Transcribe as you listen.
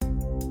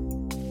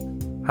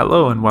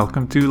Hello and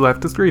welcome to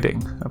Leftist Reading,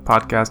 a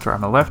podcast where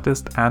I'm a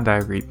leftist and I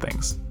read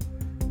things.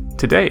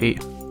 Today,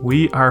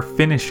 we are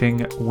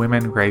finishing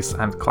Women, Race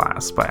and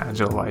Class by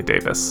Angela Y.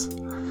 Davis.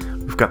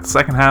 We've got the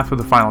second half of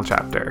the final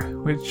chapter,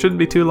 which shouldn't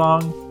be too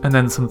long, and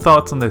then some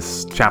thoughts on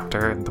this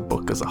chapter and the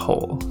book as a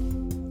whole.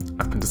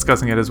 I've been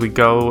discussing it as we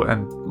go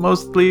and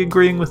mostly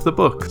agreeing with the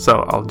book,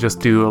 so I'll just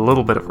do a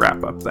little bit of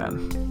wrap-up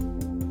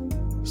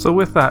then. So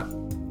with that,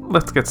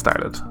 let's get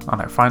started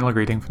on our final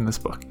reading from this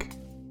book.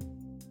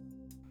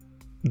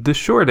 The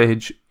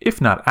shortage, if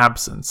not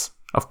absence,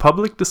 of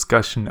public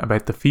discussion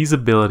about the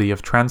feasibility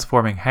of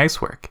transforming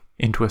housework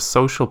into a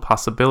social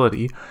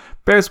possibility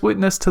bears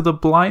witness to the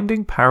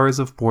blinding powers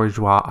of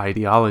bourgeois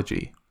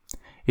ideology.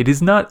 It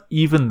is not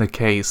even the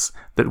case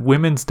that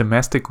women's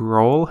domestic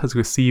role has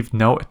received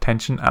no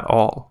attention at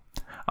all.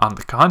 On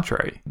the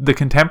contrary, the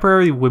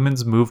contemporary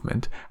women's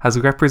movement has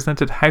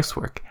represented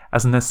housework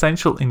as an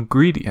essential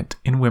ingredient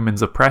in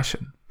women's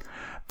oppression.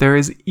 There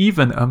is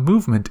even a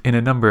movement in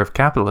a number of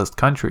capitalist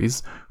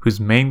countries whose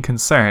main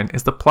concern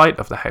is the plight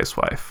of the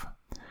housewife.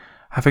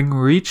 Having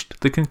reached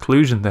the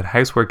conclusion that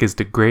housework is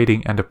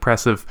degrading and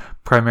oppressive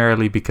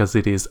primarily because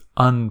it is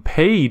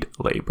unpaid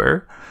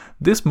labor,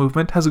 this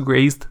movement has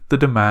raised the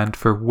demand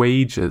for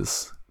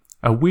wages.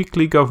 A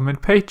weekly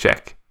government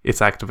paycheck, its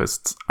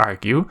activists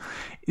argue,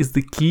 is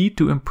the key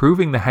to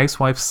improving the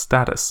housewife's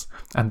status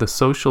and the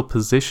social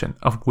position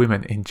of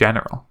women in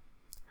general.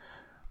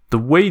 The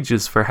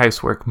wages for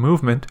housework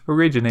movement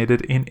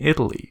originated in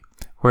Italy,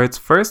 where its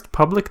first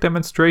public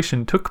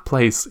demonstration took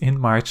place in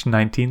March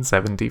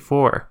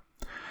 1974,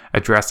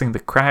 addressing the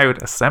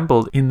crowd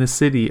assembled in the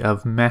city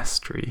of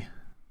Mestre.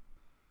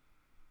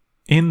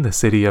 In the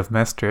city of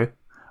Mestre,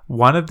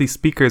 one of the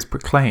speakers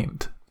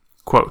proclaimed,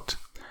 quote,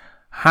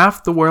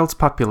 "Half the world's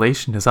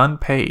population is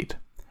unpaid.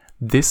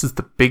 This is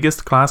the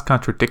biggest class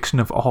contradiction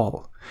of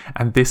all,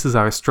 and this is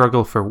our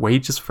struggle for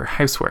wages for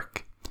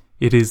housework.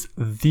 It is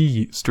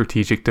the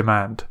strategic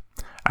demand.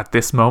 At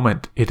this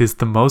moment, it is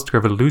the most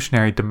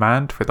revolutionary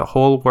demand for the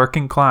whole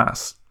working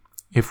class.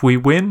 If we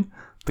win,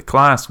 the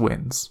class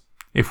wins.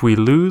 If we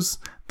lose,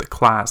 the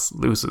class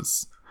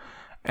loses."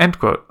 End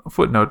quote.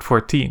 Footnote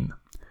 14.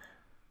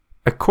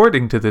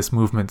 According to this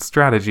movement's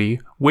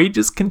strategy,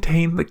 wages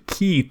contain the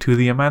key to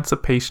the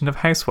emancipation of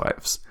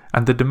housewives,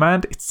 and the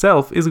demand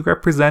itself is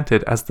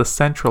represented as the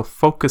central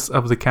focus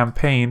of the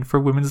campaign for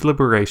women's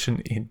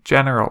liberation in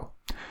general.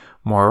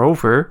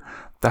 Moreover,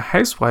 the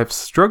housewife's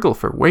struggle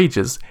for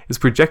wages is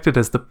projected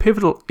as the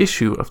pivotal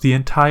issue of the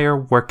entire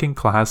working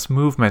class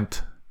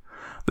movement.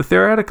 The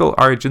theoretical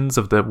origins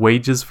of the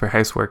wages for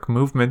housework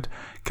movement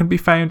can be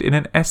found in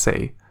an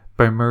essay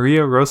by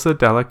Maria Rosa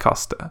Dalla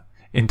Costa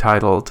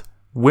entitled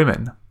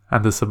Women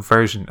and the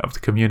Subversion of the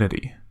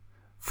Community.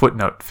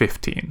 Footnote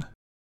 15.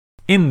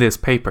 In this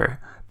paper,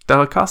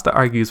 Dalla Costa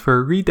argues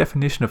for a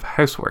redefinition of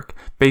housework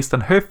based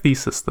on her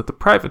thesis that the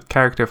private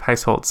character of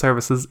household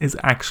services is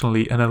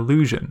actually an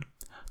illusion.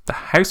 The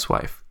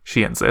housewife,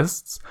 she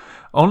insists,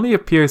 only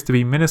appears to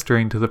be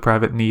ministering to the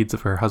private needs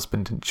of her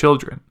husband and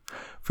children,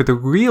 for the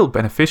real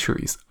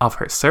beneficiaries of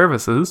her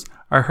services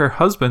are her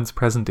husband's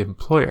present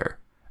employer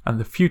and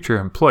the future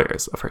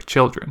employers of her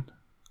children.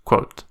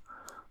 Quote,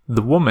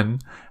 "The woman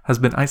has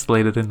been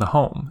isolated in the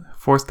home,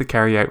 forced to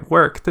carry out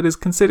work that is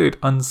considered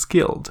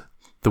unskilled,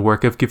 the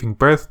work of giving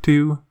birth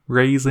to,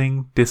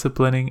 raising,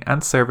 disciplining,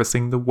 and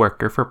servicing the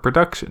worker for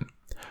production.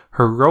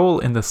 Her role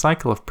in the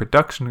cycle of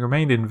production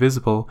remained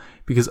invisible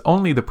because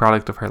only the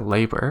product of her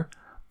labor,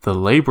 the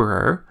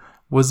laborer,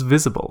 was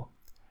visible."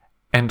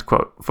 End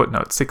quote.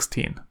 Footnote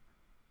 16.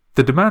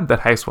 The demand that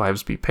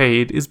housewives be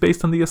paid is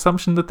based on the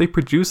assumption that they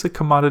produce a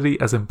commodity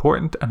as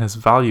important and as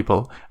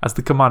valuable as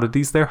the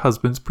commodities their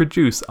husbands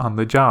produce on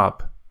the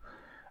job.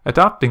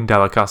 Adopting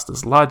Dalla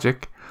Costa's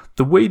logic,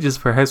 the wages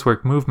for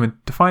housework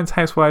movement defines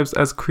housewives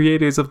as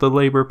creators of the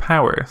labor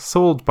power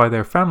sold by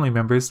their family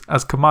members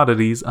as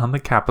commodities on the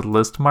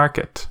capitalist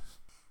market.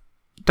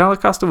 Dalla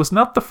Costa was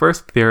not the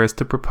first theorist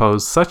to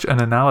propose such an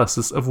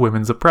analysis of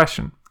women's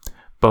oppression.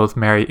 Both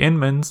Mary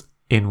Inman's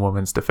In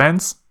Woman's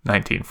Defense,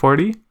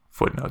 1940,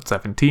 footnote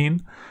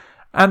 17,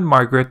 and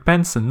Margaret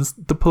Benson's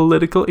The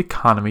Political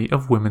Economy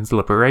of Women's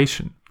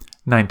Liberation,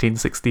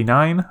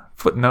 1969,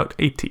 footnote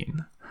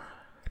 18.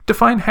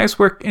 Define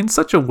housework in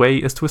such a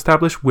way as to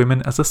establish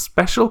women as a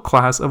special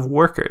class of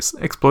workers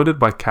exploited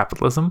by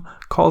capitalism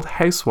called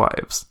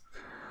housewives.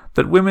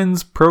 That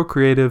women's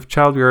procreative,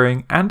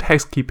 child-rearing, and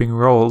housekeeping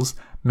roles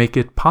make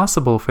it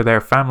possible for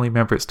their family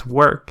members to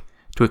work,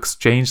 to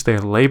exchange their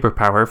labor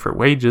power for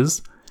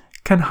wages,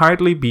 can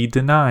hardly be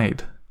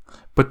denied.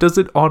 But does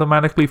it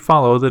automatically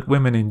follow that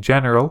women in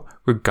general,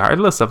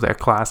 regardless of their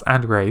class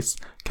and race,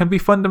 can be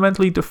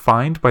fundamentally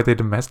defined by their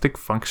domestic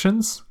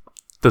functions?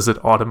 Does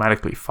it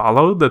automatically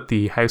follow that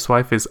the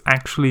housewife is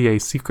actually a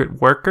secret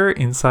worker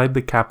inside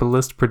the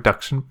capitalist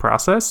production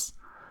process?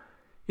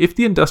 If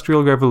the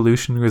Industrial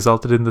Revolution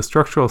resulted in the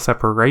structural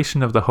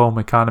separation of the home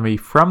economy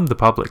from the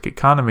public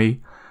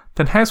economy,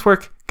 then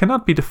housework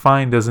cannot be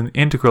defined as an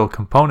integral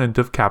component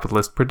of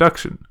capitalist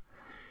production.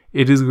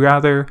 It is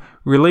rather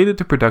related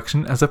to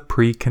production as a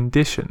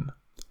precondition.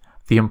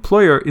 The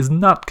employer is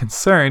not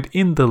concerned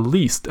in the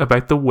least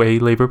about the way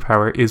labor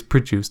power is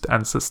produced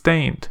and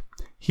sustained.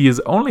 He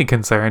is only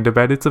concerned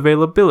about its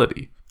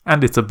availability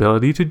and its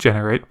ability to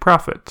generate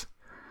profit.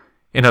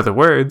 In other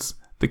words,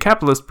 the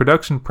capitalist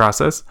production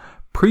process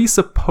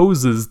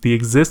presupposes the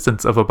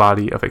existence of a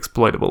body of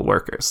exploitable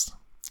workers.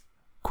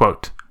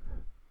 Quote,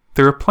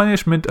 "The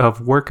replenishment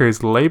of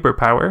workers' labor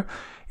power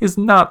is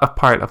not a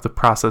part of the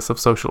process of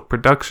social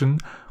production,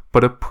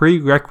 but a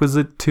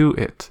prerequisite to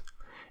it.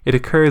 It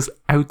occurs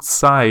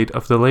outside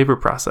of the labor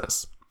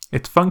process.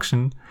 Its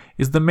function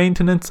is the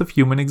maintenance of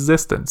human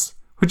existence,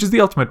 which is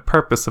the ultimate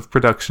purpose of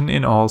production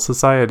in all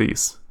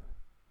societies."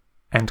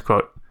 End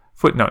quote.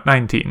 Footnote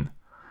 19.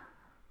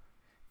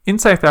 In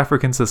South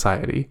African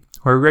society,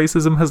 where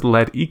racism has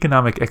led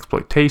economic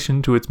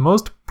exploitation to its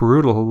most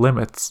brutal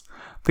limits,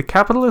 the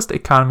capitalist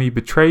economy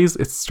betrays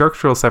its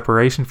structural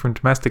separation from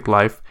domestic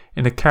life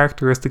in a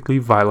characteristically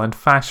violent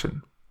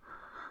fashion.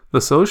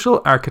 The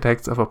social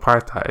architects of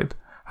apartheid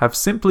have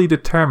simply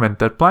determined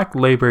that black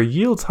labor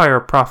yields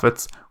higher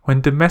profits when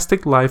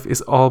domestic life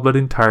is all but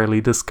entirely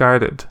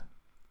discarded.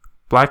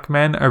 Black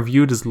men are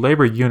viewed as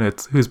labor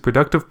units whose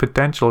productive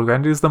potential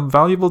renders them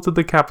valuable to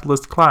the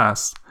capitalist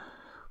class,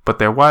 but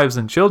their wives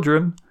and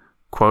children,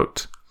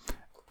 quote,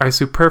 "are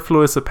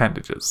superfluous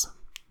appendages,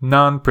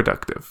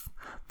 non-productive,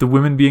 the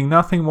women being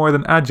nothing more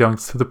than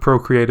adjuncts to the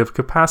procreative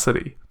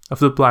capacity of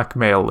the black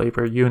male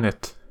labor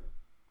unit."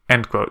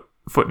 End quote.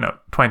 Footnote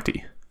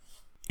 20.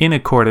 In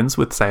accordance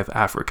with South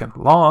African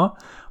law,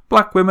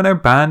 black women are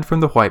banned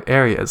from the white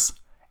areas,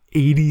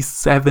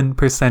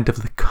 87%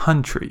 of the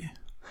country.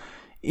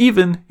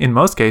 Even, in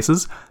most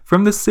cases,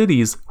 from the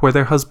cities where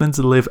their husbands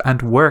live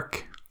and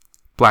work.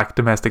 Black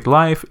domestic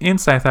life in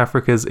South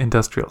Africa's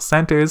industrial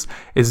centres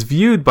is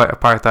viewed by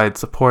apartheid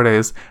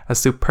supporters as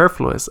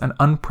superfluous and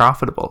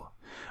unprofitable,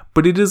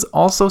 but it is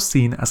also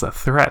seen as a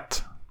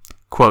threat.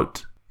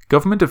 Quote,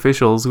 "Government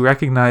officials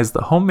recognize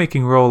the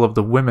homemaking role of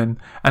the women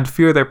and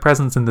fear their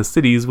presence in the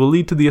cities will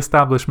lead to the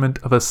establishment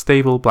of a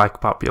stable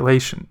black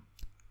population."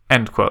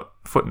 End quote.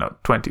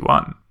 Footnote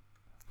 21.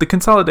 The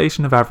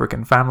consolidation of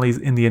African families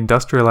in the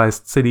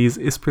industrialized cities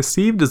is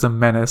perceived as a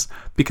menace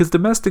because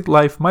domestic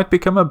life might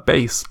become a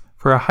base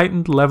for a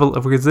heightened level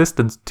of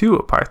resistance to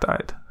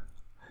apartheid.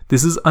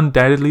 This is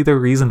undoubtedly the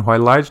reason why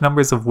large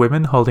numbers of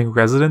women holding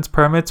residence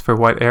permits for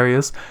white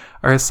areas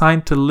are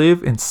assigned to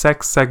live in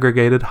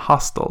sex-segregated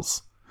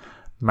hostels.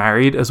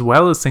 Married as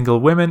well as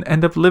single women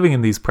end up living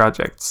in these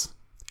projects.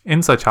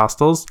 In such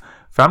hostels,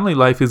 family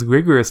life is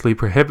rigorously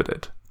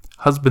prohibited.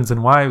 Husbands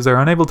and wives are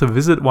unable to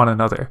visit one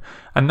another,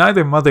 and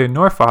neither mother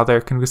nor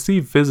father can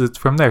receive visits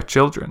from their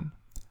children.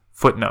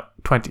 Footnote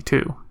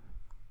 22.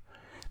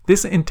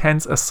 This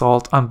intense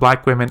assault on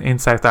black women in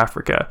South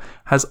Africa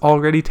has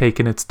already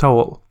taken its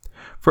toll,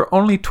 for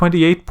only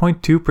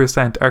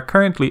 28.2% are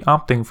currently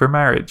opting for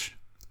marriage.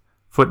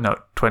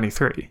 Footnote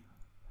 23.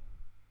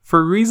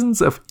 For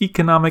reasons of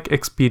economic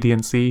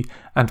expediency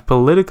and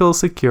political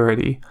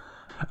security,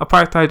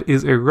 apartheid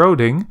is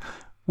eroding,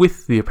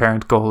 with the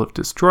apparent goal of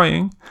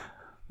destroying,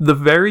 the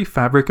very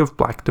fabric of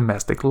black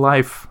domestic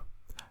life.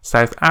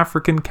 South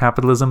African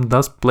capitalism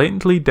thus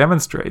blatantly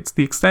demonstrates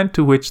the extent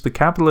to which the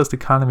capitalist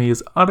economy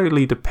is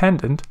utterly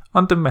dependent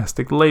on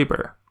domestic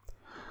labor.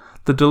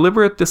 The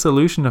deliberate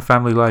dissolution of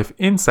family life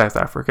in South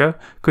Africa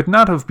could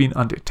not have been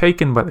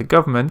undertaken by the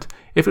government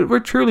if it were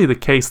truly the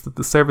case that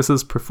the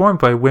services performed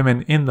by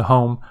women in the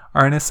home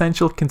are an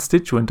essential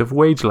constituent of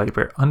wage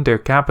labor under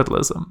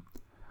capitalism.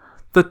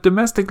 That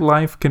domestic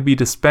life can be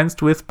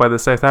dispensed with by the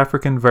South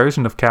African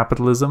version of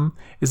capitalism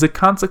is a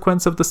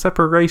consequence of the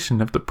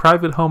separation of the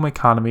private home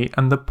economy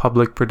and the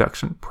public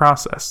production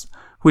process,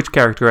 which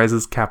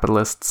characterizes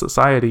capitalist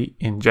society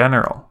in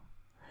general.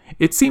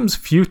 It seems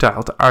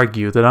futile to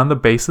argue that on the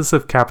basis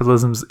of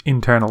capitalism's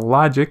internal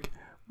logic,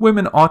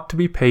 women ought to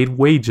be paid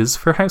wages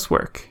for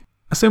housework.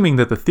 Assuming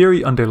that the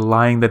theory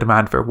underlying the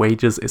demand for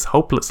wages is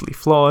hopelessly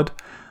flawed,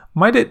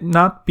 might it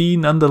not be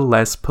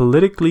nonetheless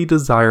politically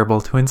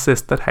desirable to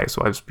insist that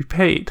housewives be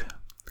paid?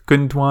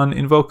 Couldn't one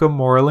invoke a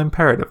moral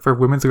imperative for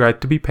women's right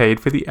to be paid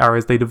for the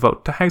hours they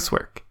devote to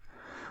housework?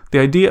 The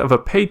idea of a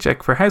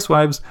paycheck for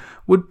housewives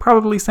would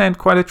probably sound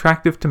quite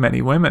attractive to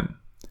many women.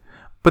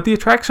 But the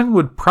attraction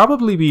would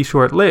probably be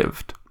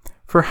short-lived,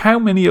 for how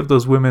many of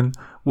those women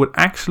would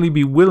actually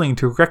be willing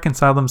to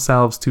reconcile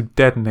themselves to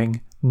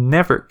deadening,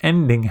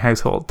 never-ending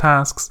household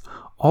tasks,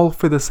 all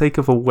for the sake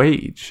of a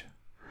wage?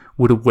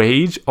 Would a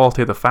wage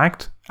alter the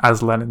fact,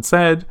 as Lenin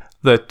said,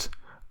 that,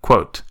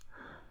 quote,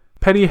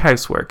 "petty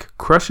housework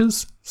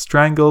crushes,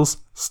 strangles,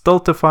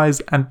 stultifies,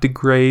 and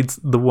degrades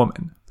the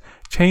woman,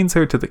 chains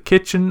her to the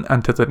kitchen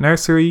and to the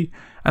nursery,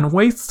 and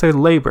wastes her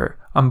labor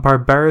on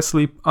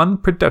barbarously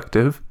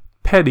unproductive,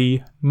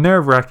 petty,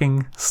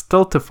 nerve-wracking,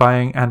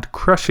 stultifying, and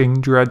crushing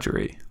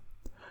drudgery."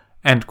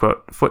 End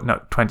quote.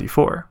 Footnote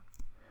 24.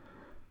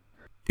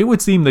 It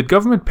would seem that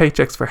government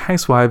paychecks for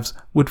housewives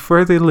would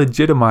further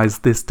legitimize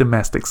this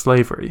domestic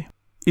slavery.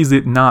 Is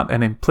it not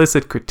an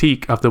implicit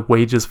critique of the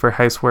wages for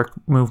housework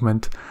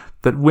movement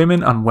that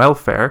women on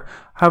welfare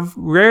have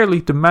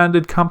rarely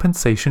demanded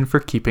compensation for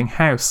keeping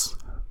house.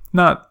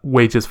 Not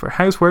wages for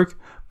housework,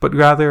 but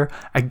rather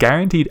a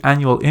guaranteed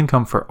annual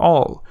income for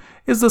all,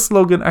 is the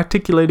slogan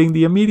articulating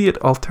the immediate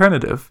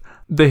alternative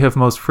they have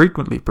most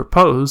frequently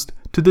proposed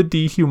to the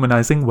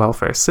dehumanizing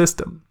welfare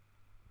system.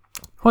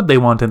 What they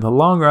want in the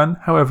long run,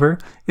 however,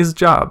 is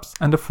jobs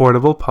and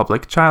affordable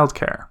public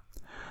childcare.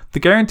 The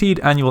guaranteed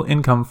annual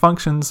income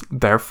functions,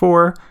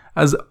 therefore,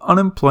 as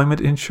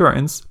unemployment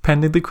insurance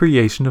pending the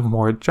creation of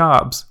more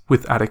jobs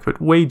with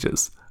adequate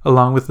wages,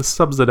 along with a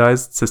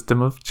subsidized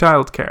system of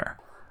childcare.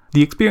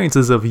 The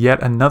experiences of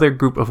yet another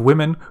group of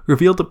women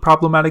reveal the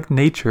problematic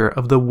nature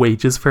of the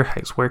wages for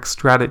housework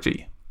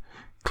strategy.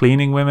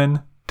 Cleaning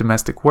women,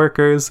 domestic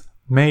workers,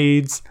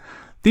 maids,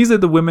 these are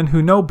the women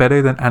who know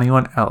better than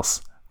anyone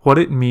else what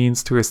it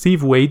means to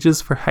receive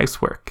wages for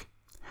housework.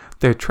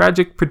 Their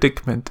tragic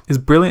predicament is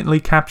brilliantly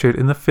captured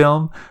in the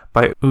film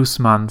by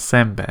Ousmane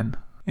Sembène,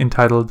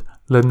 entitled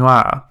Le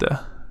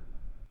Noirde.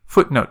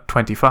 Footnote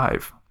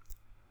 25.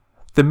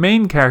 The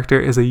main character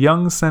is a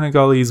young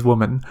Senegalese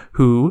woman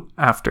who,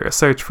 after a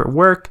search for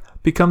work,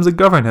 becomes a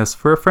governess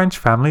for a French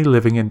family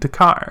living in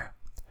Dakar.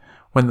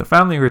 When the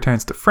family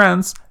returns to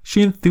France,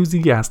 she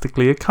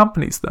enthusiastically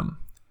accompanies them.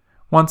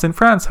 Once in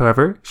France,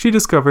 however, she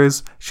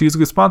discovers she is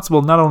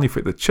responsible not only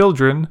for the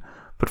children,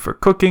 but for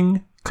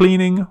cooking,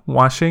 cleaning,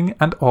 washing,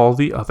 and all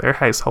the other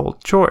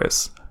household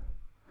chores.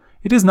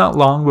 It is not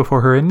long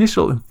before her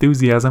initial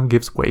enthusiasm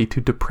gives way to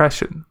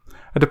depression,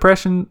 a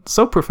depression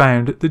so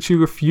profound that she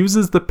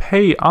refuses the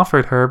pay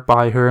offered her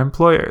by her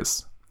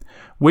employers.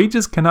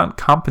 Wages cannot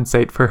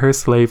compensate for her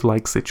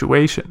slave-like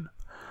situation.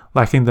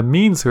 Lacking the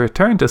means to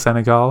return to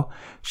Senegal,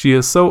 she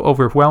is so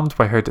overwhelmed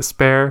by her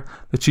despair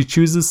that she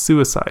chooses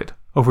suicide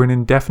over an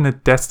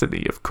indefinite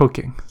destiny of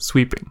cooking,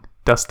 sweeping,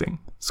 dusting,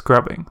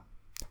 scrubbing.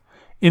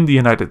 In the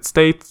United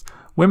States,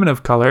 women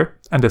of color,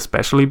 and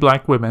especially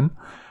black women,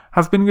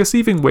 have been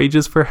receiving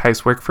wages for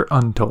housework for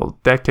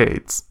untold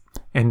decades.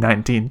 In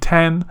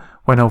 1910,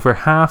 when over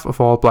half of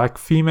all black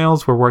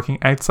females were working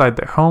outside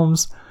their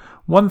homes,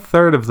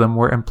 1/3 of them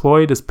were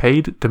employed as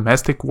paid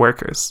domestic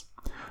workers.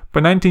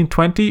 By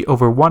 1920,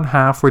 over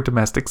 1/2 were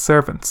domestic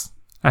servants,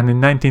 and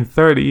in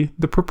 1930,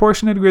 the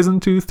proportion had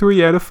risen to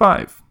 3 out of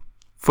 5.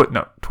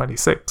 Footnote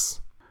 26.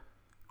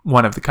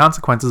 One of the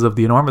consequences of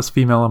the enormous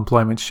female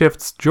employment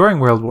shifts during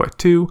World War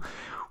II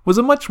was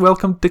a much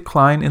welcomed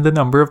decline in the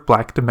number of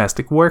black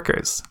domestic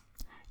workers.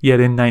 Yet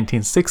in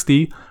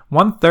 1960,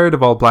 1/3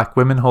 of all black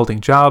women holding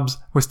jobs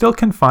were still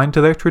confined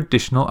to their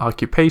traditional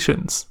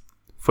occupations.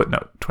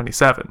 Footnote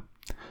 27.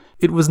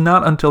 It was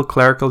not until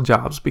clerical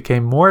jobs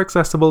became more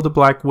accessible to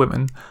black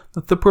women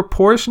that the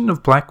proportion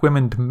of black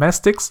women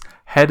domestics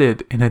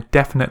headed in a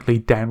definitely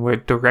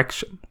downward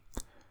direction.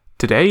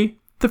 Today,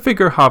 the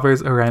figure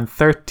hovers around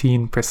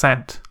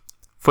 13%.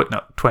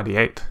 Footnote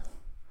 28.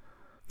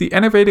 The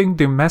enervating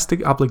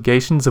domestic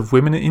obligations of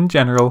women in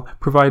general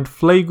provide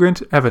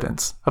flagrant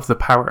evidence of the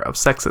power of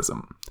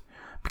sexism.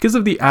 Because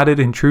of the added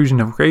intrusion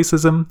of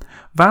racism,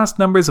 vast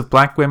numbers of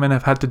black women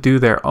have had to do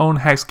their own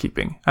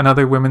housekeeping and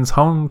other women's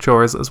home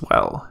chores as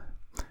well.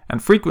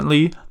 And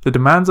frequently, the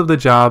demands of the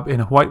job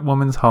in a white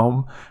woman's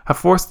home have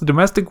forced the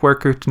domestic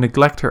worker to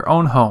neglect her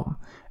own home,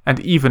 and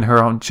even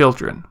her own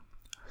children.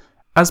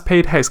 As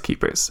paid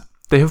housekeepers,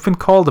 they have been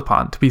called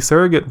upon to be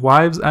surrogate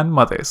wives and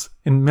mothers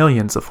in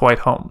millions of white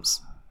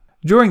homes.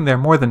 During their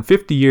more than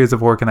 50 years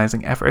of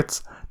organizing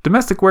efforts,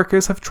 domestic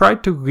workers have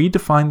tried to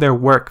redefine their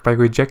work by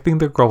rejecting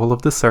the role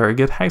of the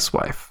surrogate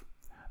housewife.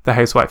 The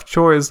housewife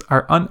chores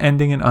are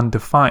unending and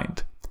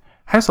undefined.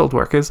 Household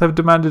workers have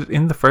demanded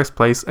in the first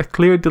place a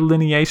clear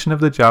delineation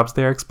of the jobs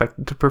they are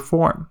expected to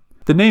perform.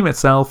 The name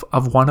itself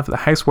of one of the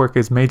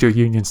houseworkers' major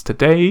unions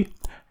today,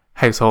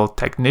 Household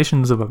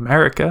Technicians of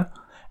America,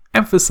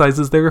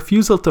 emphasizes their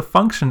refusal to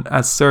function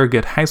as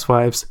surrogate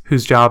housewives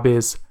whose job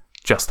is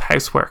just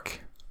housework.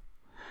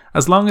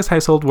 As long as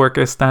household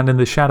workers stand in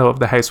the shadow of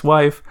the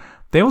housewife,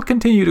 they will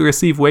continue to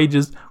receive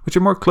wages which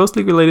are more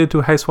closely related to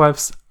a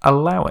housewife's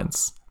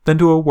allowance than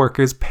to a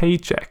worker's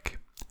paycheck.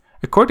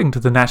 According to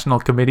the National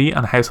Committee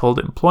on Household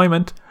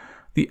Employment,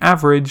 the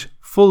average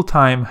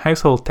full-time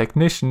household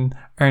technician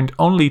earned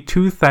only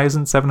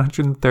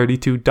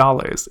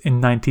 $2,732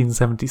 in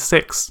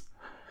 1976.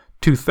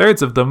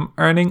 2/3 of them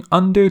earning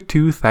under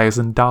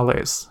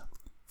 $2,000.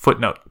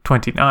 Footnote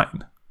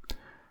 29.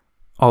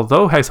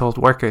 Although household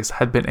workers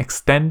had been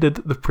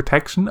extended the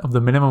protection of the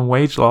minimum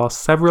wage law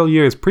several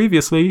years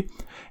previously,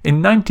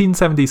 in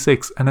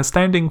 1976 an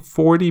astounding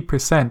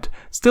 40%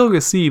 still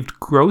received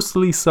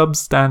grossly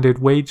substandard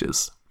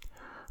wages.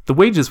 The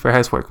wages for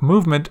housework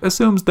movement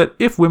assumes that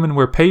if women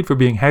were paid for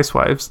being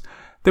housewives,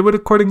 they would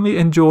accordingly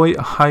enjoy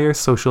a higher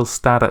social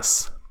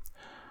status.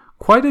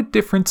 Quite a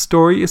different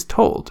story is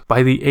told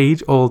by the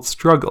age-old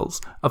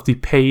struggles of the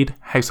paid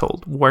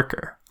household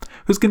worker,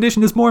 whose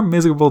condition is more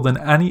miserable than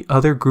any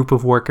other group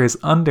of workers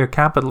under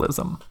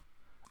capitalism.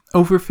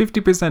 Over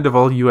 50% of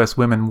all US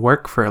women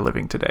work for a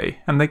living today,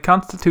 and they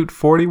constitute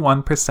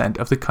 41%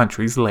 of the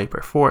country's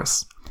labor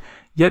force.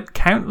 Yet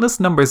countless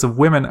numbers of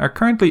women are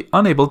currently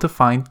unable to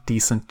find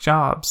decent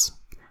jobs.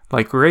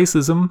 Like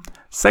racism,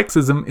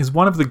 sexism is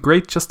one of the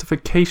great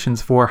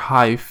justifications for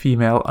high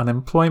female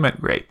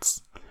unemployment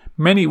rates.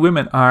 Many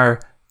women are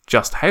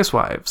just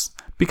housewives,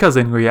 because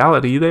in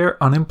reality they are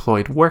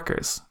unemployed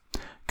workers.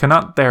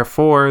 Cannot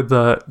therefore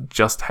the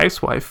just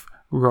housewife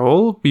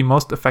role be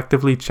most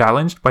effectively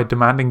challenged by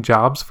demanding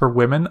jobs for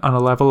women on a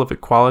level of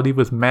equality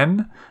with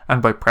men,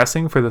 and by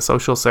pressing for the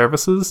social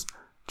services,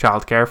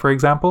 childcare for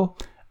example,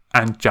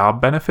 and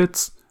job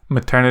benefits,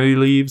 maternity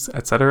leaves,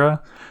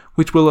 etc.,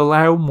 which will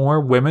allow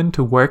more women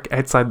to work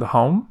outside the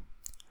home?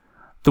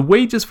 The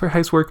wages for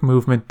housework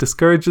movement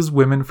discourages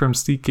women from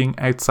seeking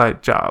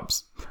outside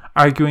jobs,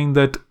 arguing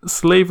that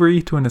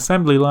slavery to an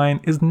assembly line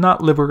is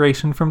not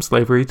liberation from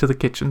slavery to the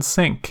kitchen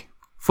sink.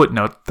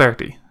 Footnote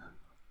 30.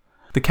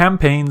 The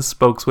campaign's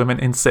spokeswomen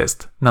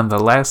insist,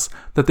 nonetheless,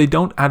 that they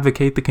don't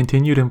advocate the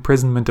continued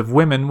imprisonment of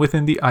women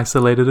within the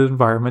isolated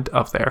environment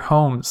of their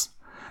homes.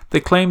 They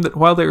claim that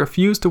while they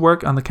refuse to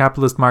work on the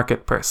capitalist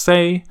market per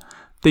se,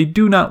 they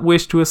do not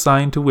wish to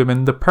assign to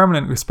women the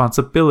permanent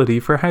responsibility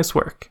for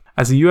housework.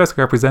 As a US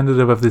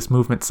representative of this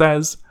movement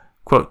says,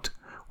 quote,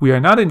 "We are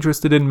not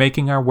interested in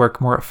making our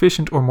work more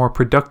efficient or more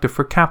productive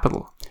for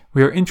capital.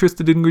 We are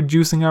interested in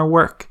reducing our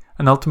work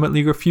and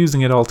ultimately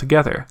refusing it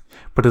altogether.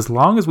 But as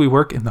long as we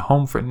work in the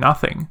home for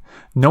nothing,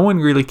 no one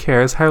really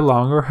cares how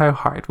long or how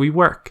hard we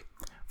work.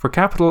 For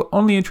capital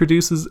only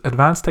introduces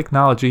advanced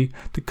technology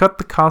to cut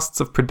the costs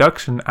of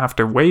production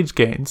after wage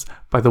gains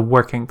by the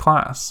working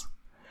class.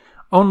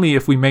 Only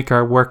if we make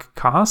our work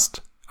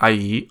cost,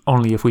 i.e.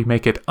 only if we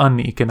make it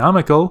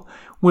uneconomical,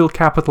 will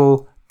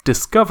capital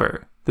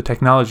discover the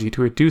technology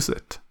to reduce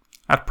it.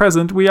 At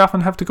present, we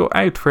often have to go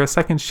out for a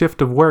second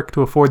shift of work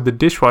to afford the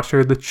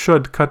dishwasher that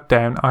should cut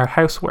down our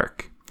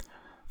housework."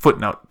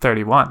 Footnote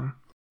 31.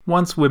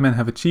 Once women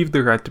have achieved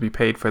the right to be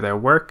paid for their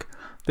work,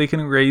 they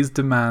can raise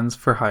demands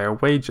for higher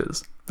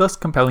wages, thus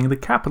compelling the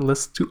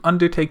capitalists to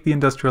undertake the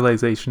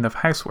industrialization of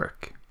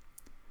housework.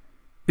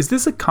 Is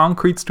this a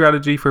concrete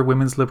strategy for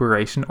women's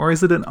liberation, or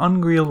is it an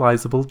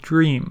unrealizable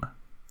dream?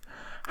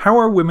 How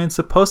are women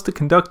supposed to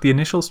conduct the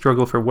initial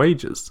struggle for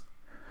wages?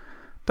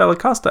 Dalla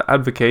Costa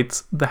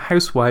advocates the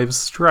housewives'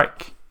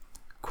 strike.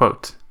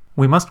 Quote,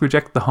 "We must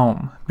reject the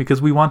home,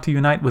 because we want to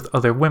unite with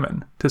other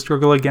women, to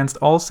struggle against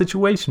all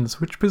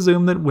situations which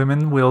presume that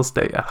women will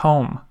stay at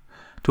home.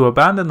 To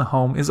abandon the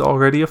home is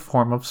already a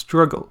form of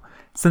struggle,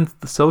 since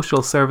the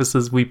social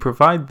services we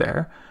provide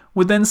there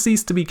would then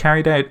cease to be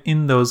carried out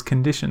in those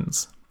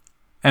conditions."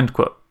 End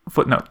quote.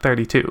 Footnote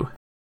 32.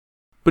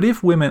 But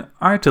if women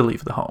are to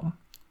leave the home,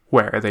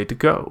 where are they to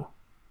go?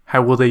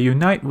 How will they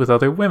unite with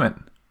other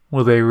women?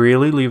 Will they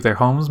really leave their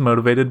homes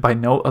motivated by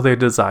no other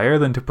desire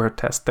than to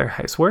protest their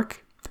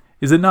housework?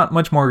 Is it not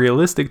much more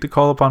realistic to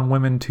call upon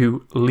women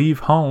to leave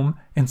home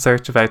in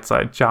search of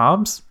outside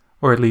jobs,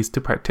 or at least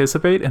to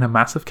participate in a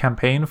massive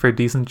campaign for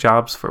decent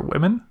jobs for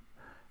women?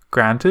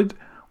 Granted,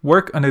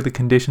 work under the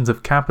conditions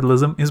of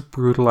capitalism is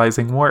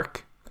brutalizing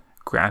work.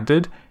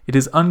 Granted, it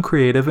is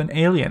uncreative and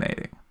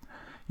alienating.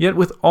 Yet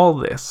with all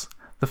this,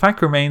 the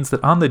fact remains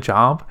that on the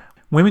job,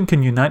 women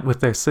can unite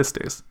with their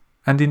sisters,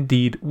 and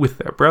indeed with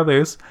their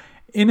brothers,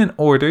 in an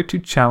order to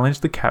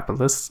challenge the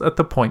capitalists at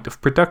the point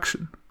of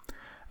production.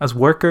 As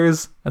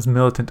workers, as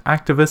militant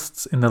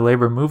activists in the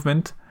labor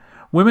movement,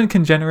 women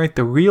can generate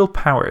the real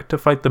power to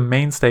fight the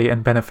mainstay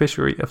and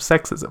beneficiary of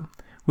sexism,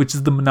 which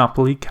is the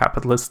monopoly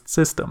capitalist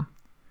system.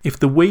 If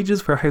the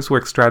wages for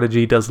housework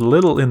strategy does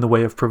little in the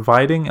way of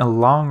providing a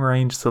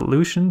long-range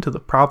solution to the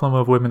problem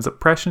of women's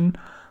oppression,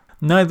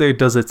 neither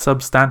does it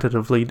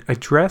substantively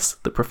address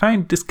the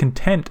profound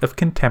discontent of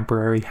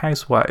contemporary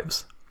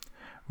housewives.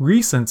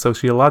 Recent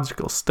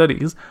sociological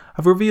studies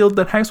have revealed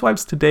that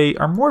housewives today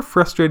are more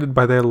frustrated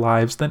by their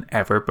lives than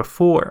ever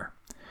before.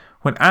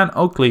 When Anne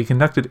Oakley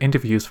conducted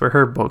interviews for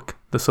her book,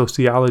 The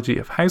Sociology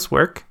of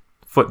Housework,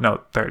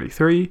 footnote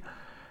 33,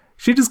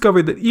 she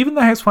discovered that even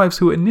the housewives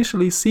who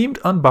initially seemed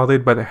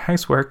unbothered by their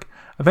housework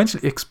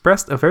eventually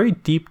expressed a very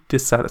deep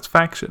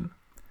dissatisfaction.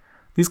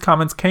 These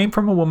comments came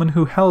from a woman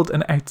who held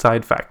an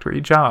outside factory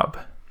job.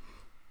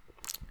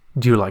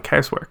 Do you like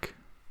housework?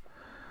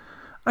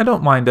 I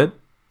don't mind it.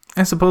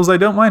 I suppose I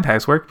don't mind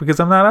housework because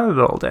I'm not at it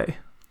all day.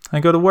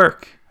 I go to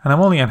work, and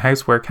I'm only on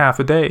housework half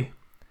a day.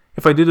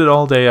 If I did it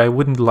all day, I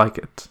wouldn't like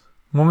it.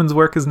 Woman's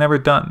work is never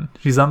done.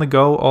 She's on the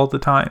go all the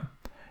time.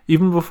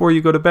 Even before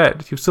you go to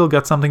bed, you've still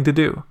got something to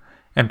do.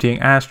 Emptying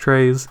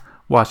ashtrays,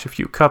 wash a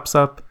few cups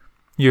up.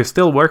 You're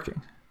still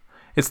working.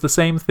 It's the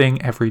same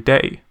thing every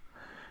day.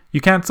 You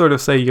can't sort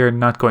of say you're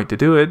not going to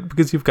do it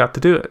because you've got to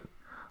do it.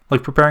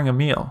 Like preparing a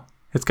meal.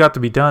 It's got to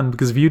be done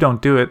because if you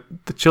don't do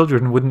it, the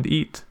children wouldn't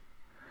eat.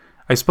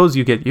 I suppose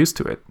you get used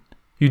to it.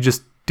 You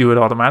just do it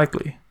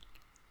automatically.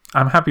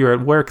 I'm happier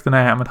at work than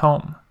I am at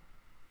home.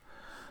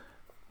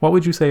 What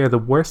would you say are the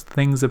worst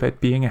things about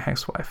being a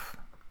housewife?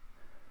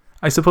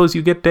 I suppose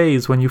you get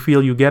days when you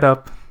feel you get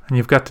up and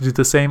you've got to do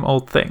the same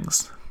old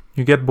things.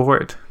 You get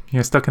bored.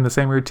 You're stuck in the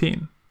same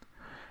routine.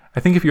 I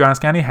think if you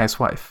ask any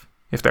housewife,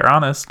 if they're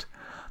honest,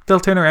 they'll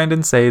turn around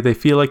and say they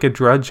feel like a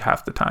drudge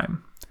half the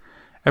time.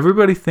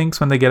 Everybody thinks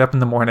when they get up in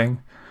the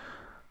morning,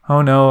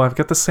 "Oh no, I've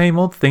got the same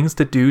old things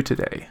to do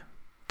today,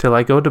 till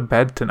I go to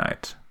bed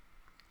tonight.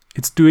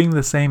 It's doing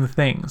the same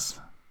things.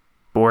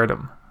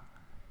 Boredom."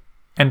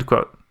 End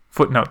quote.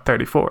 Footnote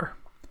 34.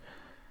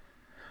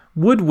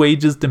 Would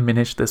wages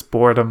diminish this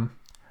boredom?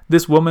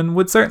 This woman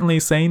would certainly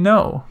say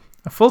no.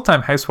 A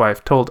full-time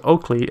housewife told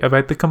Oakley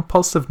about the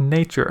compulsive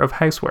nature of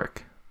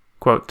housework.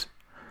 Quote,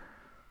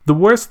 "The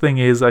worst thing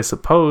is, I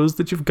suppose,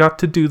 that you've got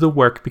to do the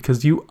work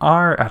because you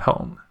are at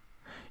home.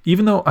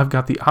 Even though I've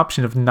got the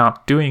option of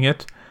not doing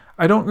it,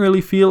 I don't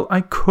really feel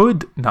I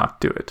could not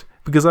do it,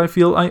 because I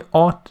feel I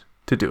ought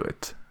to do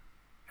it."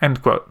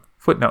 End quote.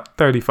 Footnote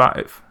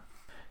 35.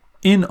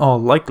 In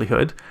all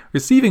likelihood,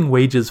 receiving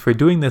wages for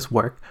doing this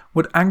work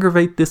would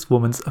aggravate this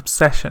woman's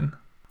obsession.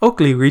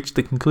 Oakley reached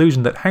the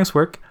conclusion that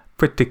housework,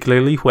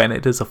 particularly when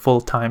it is a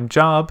full-time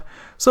job,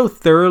 so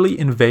thoroughly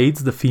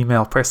invades the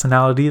female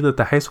personality that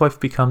the housewife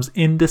becomes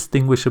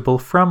indistinguishable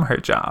from her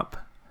job.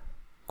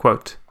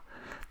 Quote,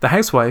 "The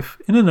housewife,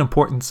 in an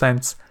important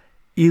sense,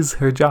 is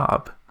her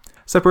job.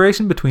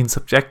 Separation between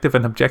subjective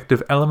and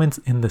objective elements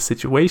in the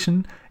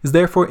situation is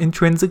therefore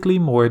intrinsically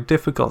more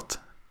difficult."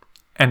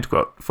 End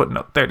quote.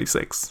 Footnote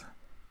 36.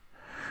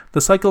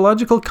 The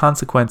psychological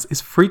consequence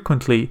is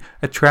frequently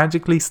a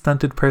tragically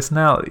stunted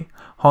personality,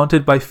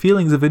 haunted by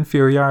feelings of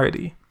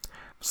inferiority.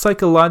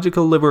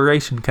 Psychological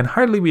liberation can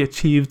hardly be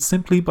achieved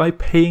simply by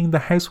paying the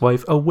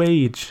housewife a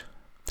wage.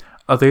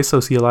 Other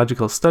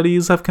sociological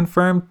studies have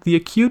confirmed the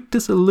acute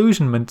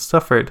disillusionment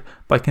suffered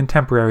by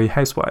contemporary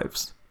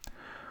housewives.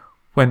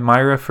 When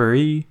Myra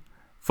Furey,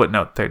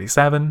 footnote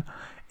 37,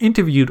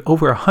 interviewed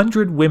over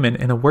 100 women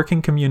in a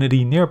working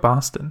community near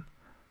Boston,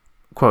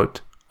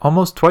 quote,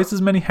 "Almost twice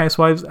as many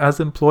housewives as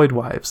employed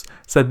wives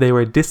said they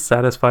were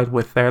dissatisfied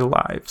with their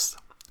lives."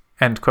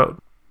 End quote.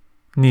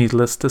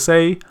 Needless to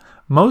say,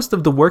 most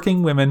of the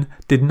working women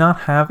did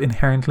not have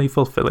inherently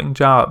fulfilling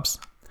jobs.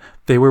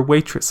 They were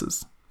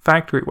waitresses,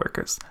 factory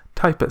workers,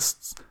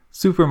 typists,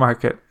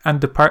 supermarket and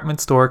department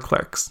store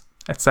clerks,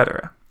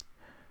 etc.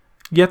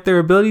 Yet their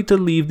ability to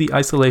leave the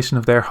isolation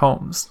of their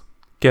homes,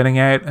 getting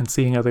out and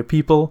seeing other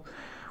people,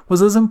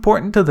 was as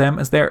important to them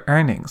as their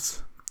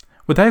earnings.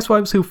 With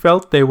housewives who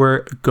felt they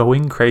were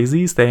going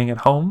crazy staying at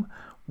home,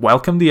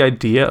 welcomed the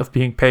idea of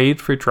being paid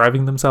for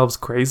driving themselves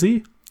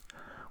crazy?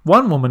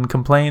 One woman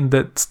complained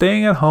that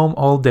staying at home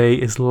all day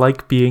is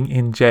like being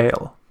in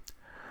jail.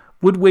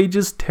 Would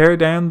wages tear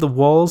down the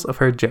walls of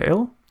her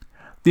jail?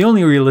 The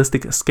only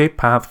realistic escape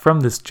path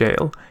from this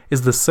jail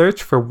is the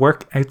search for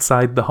work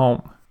outside the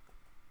home.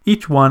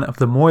 Each one of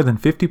the more than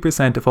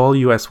 50% of all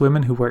US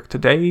women who work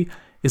today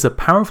is a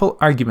powerful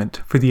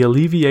argument for the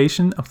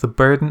alleviation of the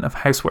burden of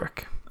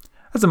housework.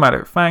 As a matter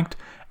of fact,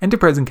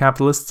 enterprising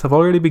capitalists have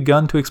already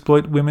begun to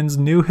exploit women's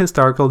new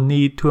historical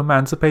need to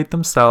emancipate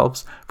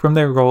themselves from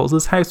their roles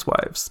as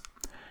housewives.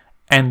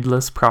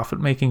 Endless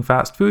profit-making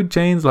fast food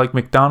chains like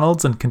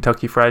McDonald's and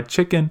Kentucky Fried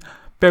Chicken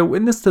bear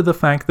witness to the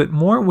fact that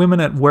more women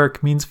at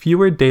work means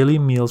fewer daily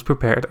meals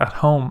prepared at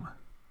home.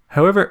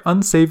 However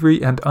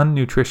unsavory and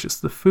unnutritious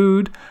the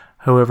food,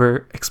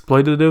 however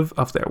exploitative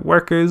of their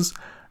workers,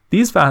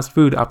 these fast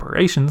food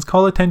operations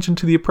call attention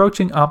to the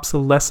approaching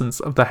obsolescence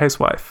of the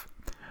housewife.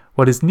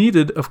 What is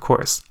needed, of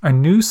course, are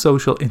new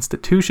social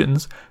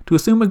institutions to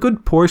assume a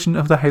good portion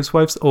of the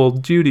housewife's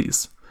old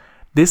duties.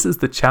 This is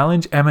the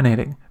challenge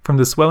emanating from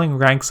the swelling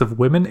ranks of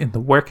women in the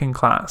working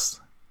class.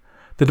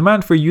 The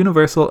demand for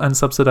universal and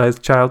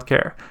subsidized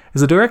childcare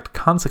is a direct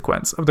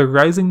consequence of the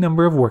rising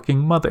number of working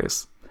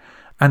mothers.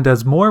 And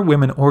as more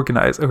women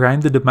organize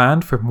around the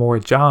demand for more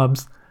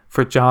jobs,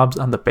 for jobs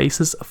on the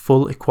basis of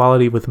full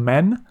equality with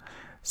men,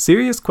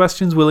 serious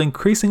questions will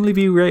increasingly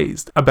be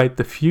raised about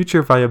the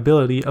future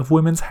viability of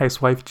women's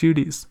housewife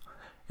duties.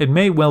 It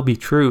may well be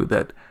true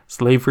that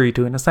slavery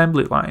to an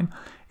assembly line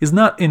is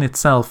not in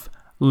itself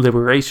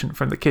liberation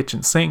from the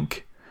kitchen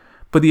sink,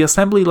 but the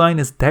assembly line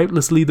is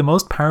doubtlessly the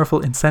most powerful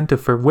incentive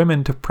for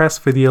women to press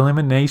for the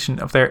elimination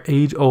of their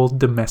age-old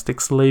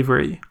domestic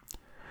slavery.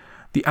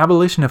 The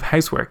abolition of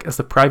housework as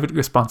the private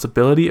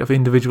responsibility of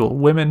individual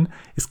women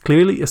is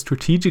clearly a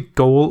strategic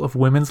goal of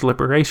women's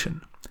liberation.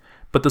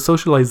 But the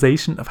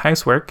socialization of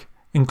housework,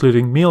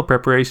 including meal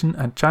preparation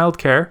and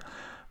childcare,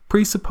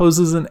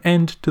 presupposes an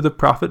end to the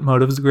profit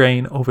motive's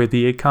reign over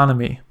the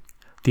economy.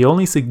 The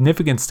only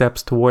significant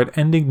steps toward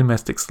ending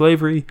domestic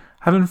slavery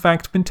have in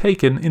fact been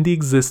taken in the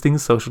existing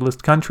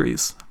socialist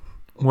countries.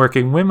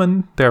 Working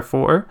women,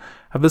 therefore,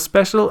 have a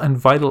special and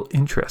vital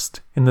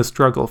interest in the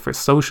struggle for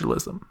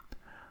socialism.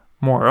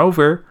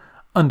 Moreover,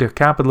 under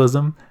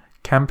capitalism,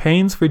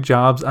 campaigns for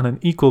jobs on an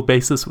equal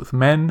basis with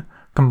men,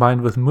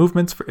 combined with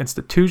movements for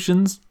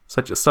institutions,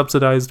 such as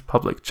subsidized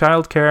public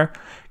childcare,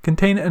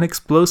 contain an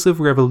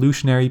explosive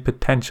revolutionary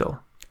potential.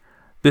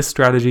 This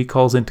strategy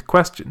calls into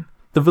question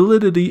the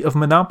validity of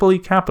monopoly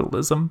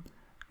capitalism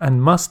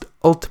and must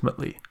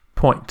ultimately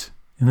point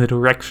in the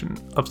direction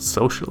of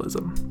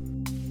socialism.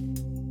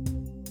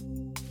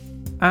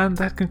 And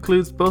that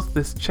concludes both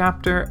this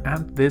chapter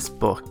and this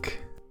book.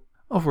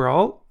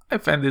 Overall, I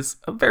found this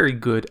a very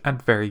good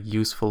and very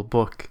useful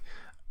book.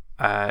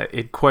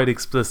 It quite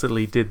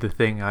explicitly did the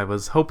thing I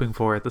was hoping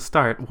for at the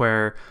start,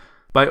 where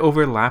by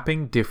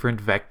overlapping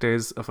different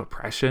vectors of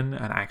oppression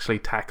and actually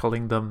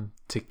tackling them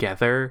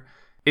together,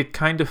 it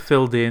kind of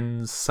filled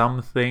in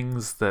some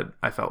things that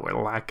I felt were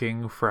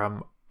lacking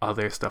from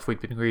other stuff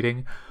we'd been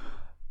reading.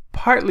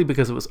 Partly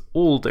because it was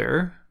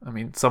older. I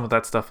mean, some of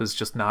that stuff is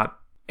just not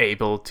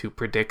able to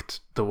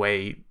predict the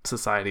way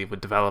society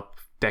would develop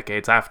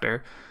decades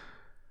after.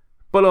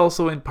 But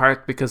also in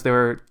part because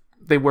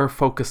they were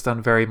focused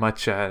on very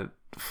much a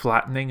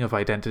flattening of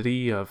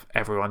identity, of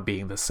everyone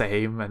being the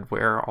same, and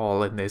we're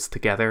all in this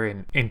together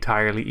in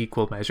entirely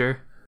equal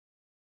measure.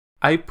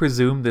 I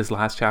presume this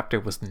last chapter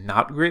was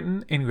not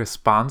written in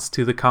response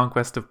to the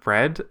conquest of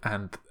bread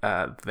and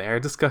their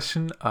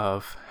discussion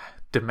of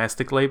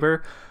domestic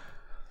labor,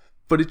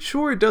 but it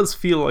sure does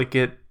feel like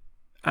it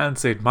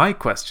answered my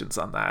questions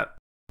on that.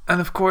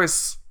 And of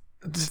course,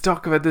 to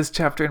talk about this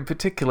chapter in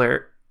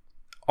particular,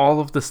 all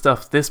of the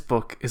stuff this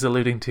book is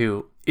alluding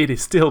to, it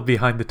is still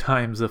behind the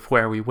times of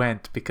where we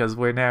went, because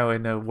we're now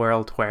in a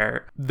world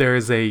where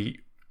there's a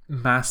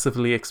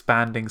massively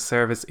expanding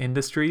service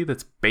industry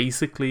that's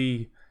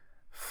basically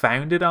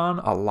founded on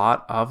a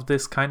lot of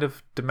this kind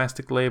of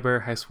domestic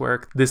labor,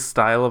 housework, this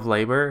style of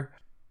labor.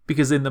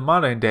 Because in the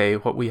modern day,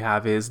 what we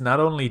have is not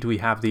only do we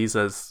have these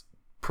as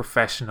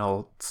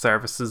professional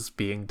services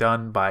being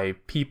done by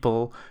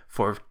people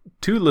for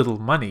too little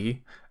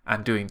money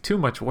and doing too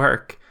much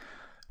work,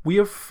 we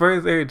have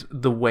furthered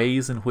the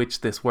ways in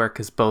which this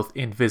work is both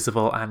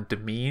invisible and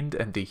demeaned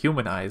and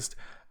dehumanized,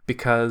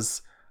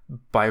 because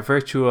by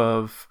virtue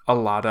of a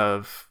lot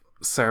of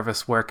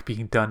service work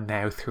being done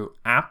now through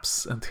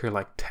apps and through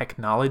like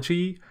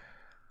technology,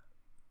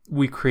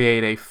 we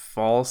create a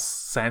false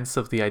sense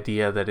of the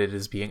idea that it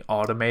is being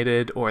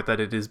automated or that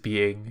it is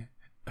being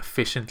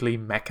efficiently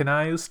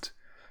mechanized,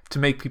 to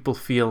make people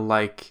feel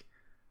like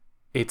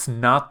it's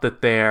not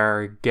that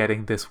they're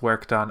getting this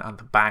work done on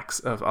the backs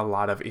of a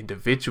lot of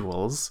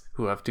individuals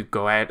who have to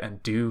go out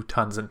and do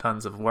tons and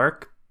tons of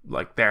work,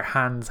 like their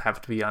hands have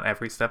to be on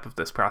every step of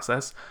this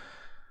process,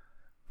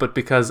 but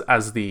because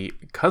as the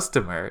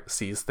customer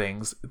sees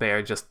things, they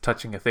are just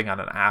touching a thing on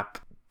an app.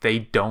 They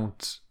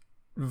don't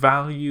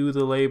value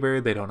the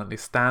labor, they don't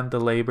understand the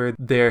labor,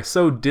 they're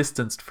so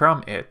distanced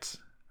from it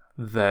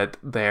that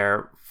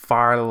they're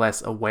far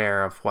less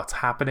aware of what's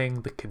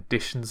happening, the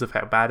conditions of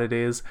how bad it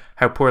is,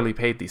 how poorly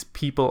paid these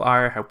people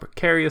are, how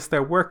precarious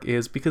their work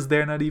is, because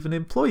they're not even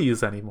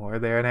employees anymore.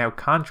 They're now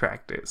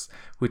contractors,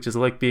 which is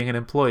like being an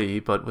employee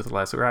but with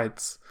less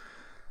rights.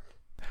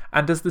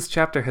 And as this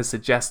chapter has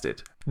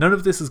suggested, none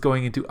of this is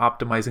going into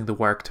optimizing the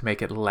work to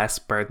make it less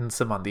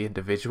burdensome on the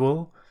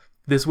individual.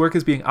 This work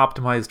is being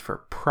optimized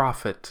for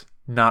profit,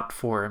 not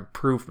for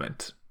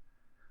improvement.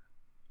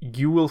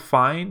 You will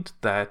find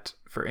that,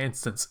 for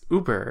instance,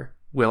 Uber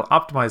will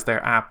optimize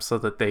their app so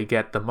that they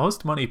get the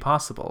most money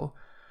possible,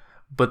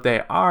 but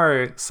they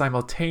are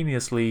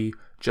simultaneously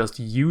just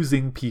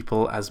using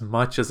people as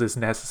much as is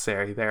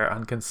necessary. They're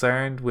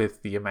unconcerned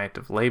with the amount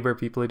of labor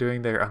people are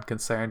doing. They're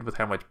unconcerned with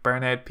how much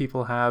burnout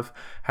people have,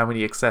 how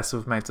many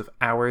excessive amounts of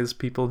hours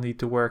people need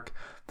to work.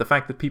 The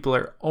fact that people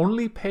are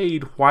only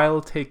paid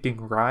while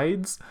taking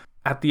rides.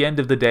 At the end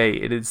of the day,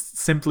 it is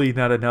simply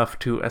not enough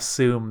to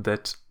assume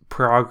that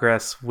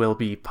progress will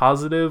be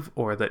positive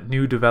or that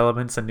new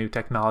developments and new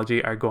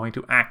technology are going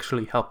to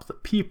actually help the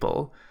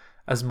people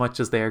as much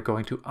as they are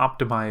going to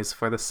optimize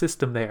for the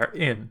system they are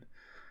in.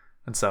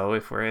 And so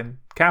if we're in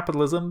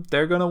capitalism,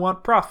 they're going to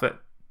want profit.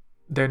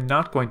 They're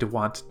not going to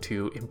want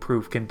to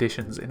improve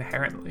conditions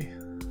inherently.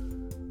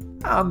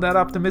 On that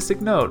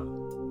optimistic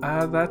note,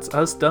 that's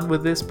us done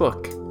with this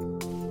book.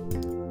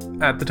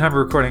 At the time of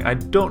recording, I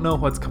don't know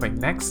what's coming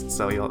next,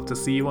 so you'll have to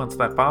see once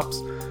that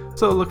pops.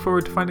 So look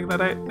forward to finding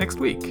that out next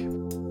week.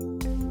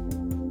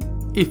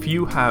 If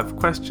you have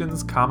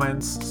questions,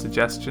 comments,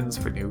 suggestions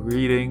for new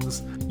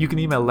readings, you can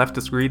email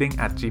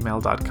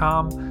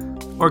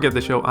leftistreading@gmail.com or get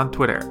the show on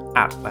Twitter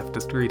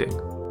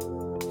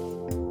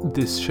 @leftistreading.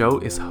 This show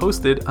is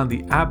hosted on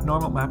the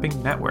Abnormal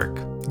Mapping Network.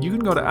 You can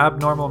go to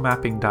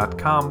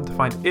abnormalmapping.com to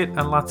find it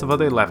and lots of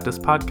other leftist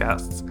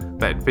podcasts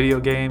about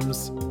video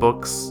games,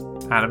 books,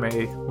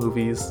 anime,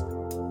 movies.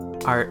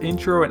 Our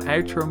intro and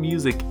outro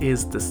music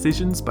is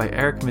Decisions by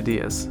Eric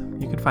Medias.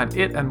 You can find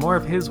it and more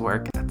of his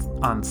work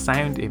on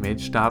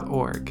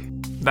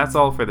soundimage.org. That's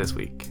all for this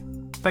week.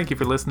 Thank you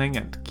for listening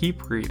and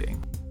keep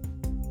reading.